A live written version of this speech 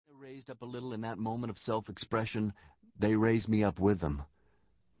raised up a little in that moment of self-expression, they raised me up with them.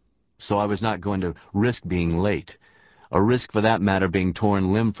 So I was not going to risk being late, or risk for that matter being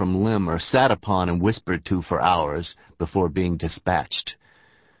torn limb from limb or sat upon and whispered to for hours before being dispatched.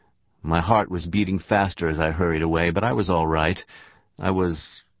 My heart was beating faster as I hurried away, but I was all right. I was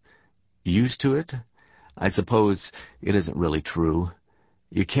used to it. I suppose it isn't really true.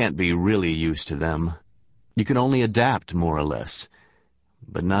 You can't be really used to them. You can only adapt, more or less.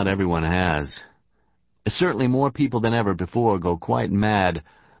 But not everyone has. Certainly more people than ever before go quite mad,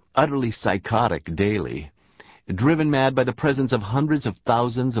 utterly psychotic daily, driven mad by the presence of hundreds of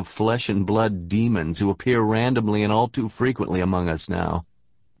thousands of flesh and blood demons who appear randomly and all too frequently among us now.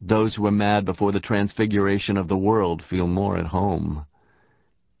 Those who were mad before the transfiguration of the world feel more at home.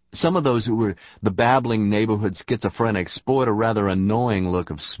 Some of those who were the babbling neighborhood schizophrenics sport a rather annoying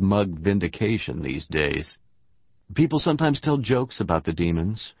look of smug vindication these days. People sometimes tell jokes about the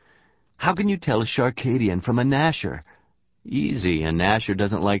demons. How can you tell a Sharkadian from a Nasher? Easy, a Nasher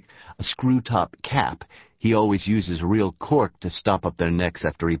doesn't like a screw-top cap. He always uses real cork to stop up their necks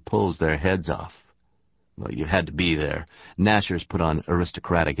after he pulls their heads off. Well, you had to be there. Nashers put on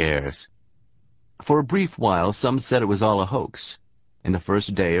aristocratic airs. For a brief while, some said it was all a hoax. In the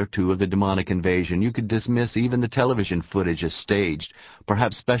first day or two of the demonic invasion, you could dismiss even the television footage as staged,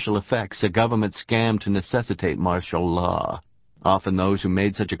 perhaps special effects, a government scam to necessitate martial law. Often those who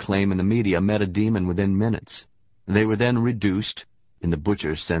made such a claim in the media met a demon within minutes. They were then reduced, in the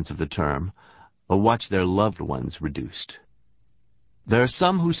butcher's sense of the term, or watched their loved ones reduced. There are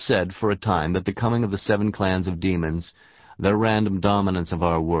some who said for a time that the coming of the 7 clans of demons, their random dominance of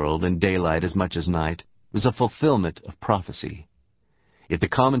our world, in daylight as much as night, was a fulfillment of prophecy. If the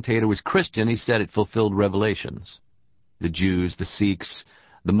commentator was Christian, he said it fulfilled revelations. The Jews, the Sikhs,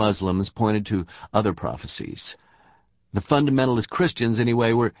 the Muslims pointed to other prophecies. The fundamentalist Christians,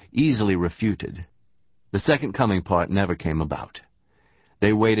 anyway, were easily refuted. The second coming part never came about.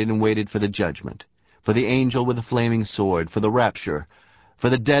 They waited and waited for the judgment, for the angel with the flaming sword, for the rapture, for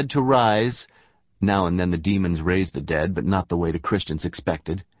the dead to rise. Now and then the demons raised the dead, but not the way the Christians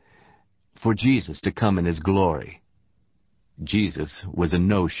expected. For Jesus to come in his glory. Jesus was a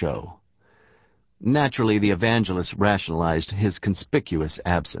no-show. Naturally, the evangelists rationalized his conspicuous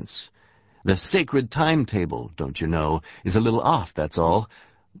absence. The sacred timetable, don't you know, is a little off, that's all.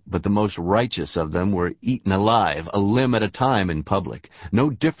 But the most righteous of them were eaten alive, a limb at a time in public, no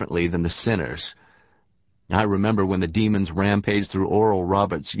differently than the sinners. I remember when the demons rampaged through Oral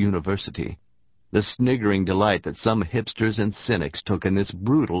Roberts University. The sniggering delight that some hipsters and cynics took in this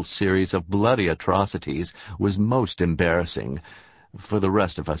brutal series of bloody atrocities was most embarrassing for the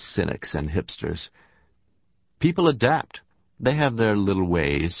rest of us cynics and hipsters. People adapt. They have their little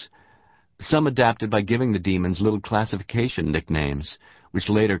ways. Some adapted by giving the demons little classification nicknames, which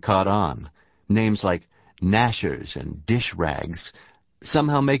later caught on. Names like Nashers and Dish Rags,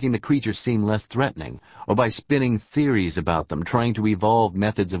 somehow making the creatures seem less threatening, or by spinning theories about them, trying to evolve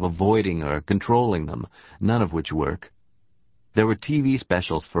methods of avoiding or controlling them, none of which work. There were TV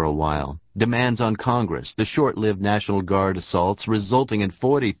specials for a while, demands on Congress, the short-lived National Guard assaults resulting in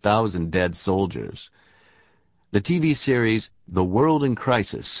 40,000 dead soldiers. The TV series The World in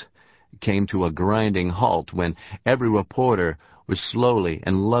Crisis came to a grinding halt when every reporter was slowly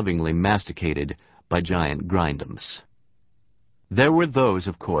and lovingly masticated by giant grindums. There were those,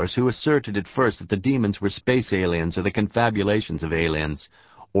 of course, who asserted at first that the demons were space aliens or the confabulations of aliens,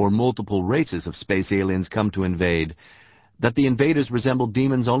 or multiple races of space aliens come to invade, that the invaders resembled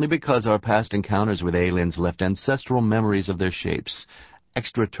demons only because our past encounters with aliens left ancestral memories of their shapes,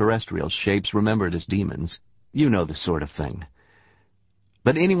 extraterrestrial shapes remembered as demons. You know the sort of thing.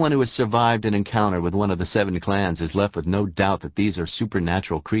 But anyone who has survived an encounter with one of the 7 clans is left with no doubt that these are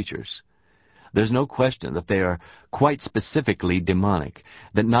supernatural creatures. There's no question that they are quite specifically demonic,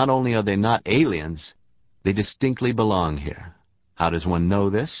 that not only are they not aliens, they distinctly belong here. How does one know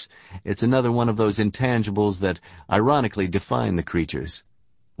this? It's another one of those intangibles that ironically define the creatures.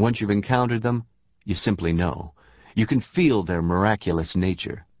 Once you've encountered them, you simply know. You can feel their miraculous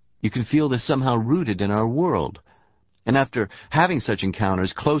nature. You can feel they're somehow rooted in our world. And after having such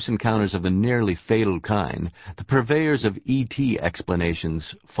encounters, close encounters of the nearly fatal kind, the purveyors of E.T.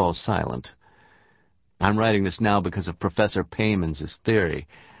 explanations fall silent. I'm writing this now because of Professor Payman's theory.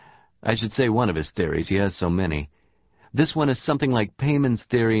 I should say one of his theories. He has so many. This one is something like Payman's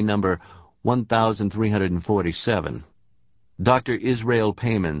theory number 1347. Dr. Israel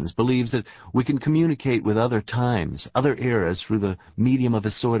Paymans believes that we can communicate with other times, other eras, through the medium of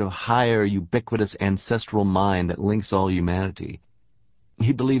a sort of higher, ubiquitous ancestral mind that links all humanity.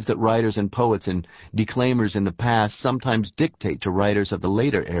 He believes that writers and poets and declaimers in the past sometimes dictate to writers of the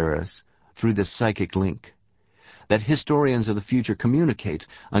later eras through this psychic link. That historians of the future communicate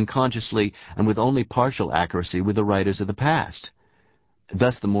unconsciously and with only partial accuracy with the writers of the past.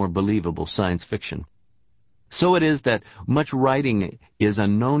 Thus the more believable science fiction. So it is that much writing is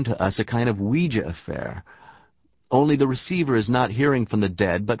unknown to us, a kind of Ouija affair. Only the receiver is not hearing from the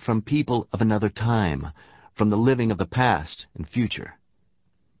dead, but from people of another time, from the living of the past and future.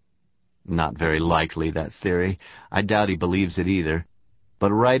 Not very likely, that theory. I doubt he believes it either.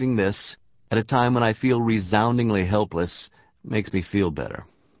 But writing this, at a time when I feel resoundingly helpless, makes me feel better.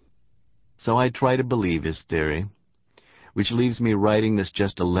 So I try to believe his theory, which leaves me writing this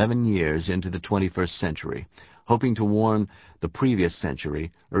just 11 years into the 21st century, hoping to warn the previous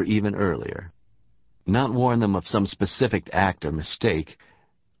century, or even earlier. Not warn them of some specific act or mistake.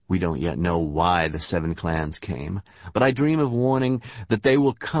 We don't yet know why the 7 clans came, but I dream of warning that they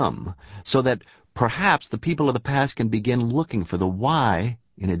will come, so that perhaps the people of the past can begin looking for the why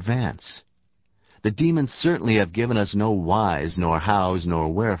in advance. The demons certainly have given us no whys, nor hows,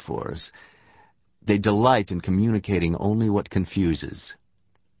 nor wherefores. They delight in communicating only what confuses.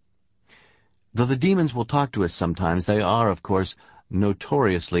 Though the demons will talk to us sometimes, they are, of course,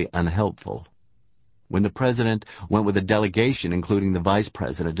 notoriously unhelpful. When the president went with a delegation, including the vice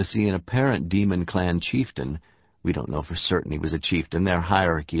president, to see an apparent demon clan chieftain, we don't know for certain he was a chieftain, their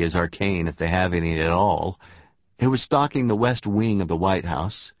hierarchy is arcane if they have any at all, who was stalking the west wing of the White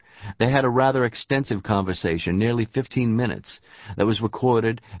House, they had a rather extensive conversation, nearly 15 minutes, that was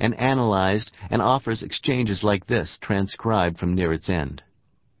recorded and analyzed and offers exchanges like this, transcribed from near its end.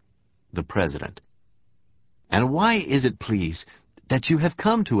 The President: "And why is it, please, that you have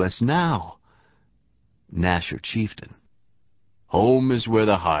come to us now?" Nasher Chieftain: "Home is where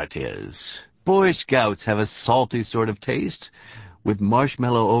the heart is. Boy Scouts have a salty sort of taste, with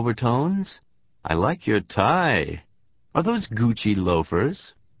marshmallow overtones. I like your tie. Are those Gucci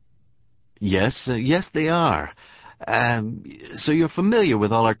loafers?" Yes, they are. So you're familiar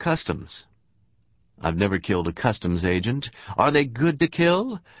with all our customs." "I've never killed a customs agent. Are they good to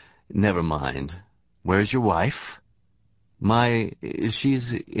kill?" "Never mind. Where's your wife?"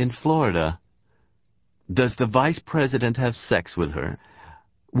 She's in Florida." "Does the vice president have sex with her?"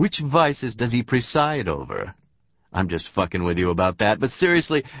 "Which vices does he preside over?" "I'm just fucking with you about that, but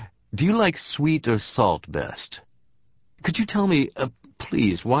seriously, do you like sweet or salt best?" "Could you tell me,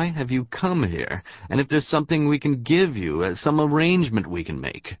 please, why have you come here, and if there's something we can give you, some arrangement we can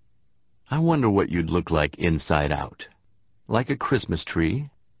make?" "I wonder what you'd look like inside out." "Like a Christmas tree."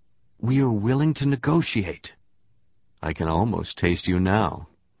 "We are willing to negotiate." "I can almost taste you now.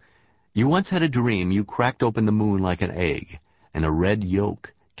 You once had a dream you cracked open the moon like an egg, and a red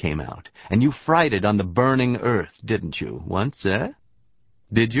yolk came out, and you fried it on the burning earth, didn't you, once, eh?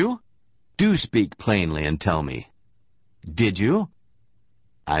 Did you? Do speak plainly and tell me. Did you?"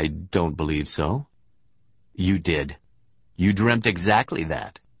 "I don't believe so." "You did. You dreamt exactly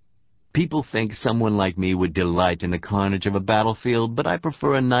that. People think someone like me would delight in the carnage of a battlefield, but I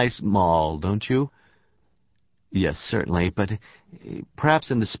prefer a nice mall, don't you?" "Yes, certainly, but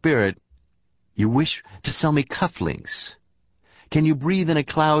perhaps in the spirit you wish to sell me cufflinks. Can you breathe in a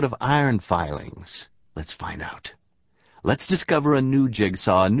cloud of iron filings? Let's find out. Let's discover a new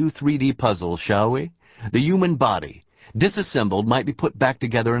jigsaw, a new 3D puzzle, shall we? The human body, disassembled, might be put back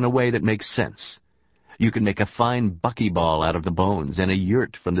together in a way that makes sense. You can make a fine buckyball out of the bones, and a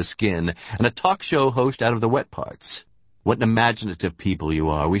yurt from the skin, and a talk show host out of the wet parts. What an imaginative people you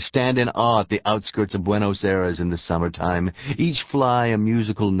are. We stand in awe at the outskirts of Buenos Aires in the summertime, each fly a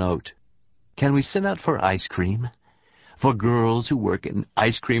musical note. Can we send out for ice cream? For girls who work in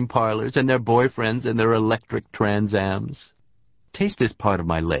ice cream parlors, and their boyfriends in their electric Transams? Taste this part of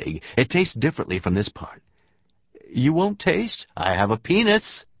my leg. It tastes differently from this part. You won't taste? I have a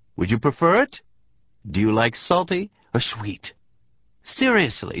penis. Would you prefer it? Do you like salty or sweet?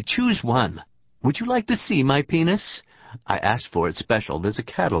 Seriously, choose one. Would you like to see my penis? I asked for it special. There's a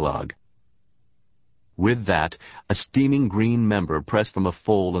catalog." With that, a steaming green member pressed from a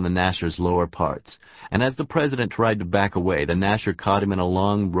fold in the Nasher's lower parts, and as the president tried to back away, the Nasher caught him in a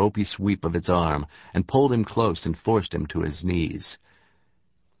long, ropey sweep of its arm and pulled him close and forced him to his knees,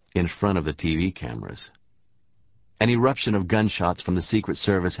 in front of the TV cameras. An eruption of gunshots from the Secret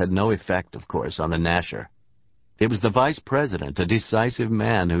Service had no effect, of course, on the Nasher. It was the vice president, a decisive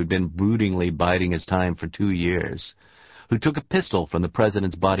man who'd been broodingly biding his time for 2 years, who took a pistol from the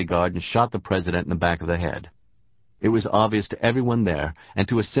president's bodyguard and shot the president in the back of the head. It was obvious to everyone there, and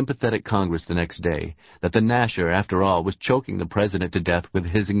to a sympathetic Congress the next day, that the Nasher, after all, was choking the president to death with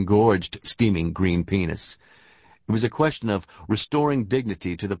his engorged, steaming green penis. It was a question of restoring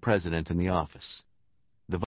dignity to the president in the office.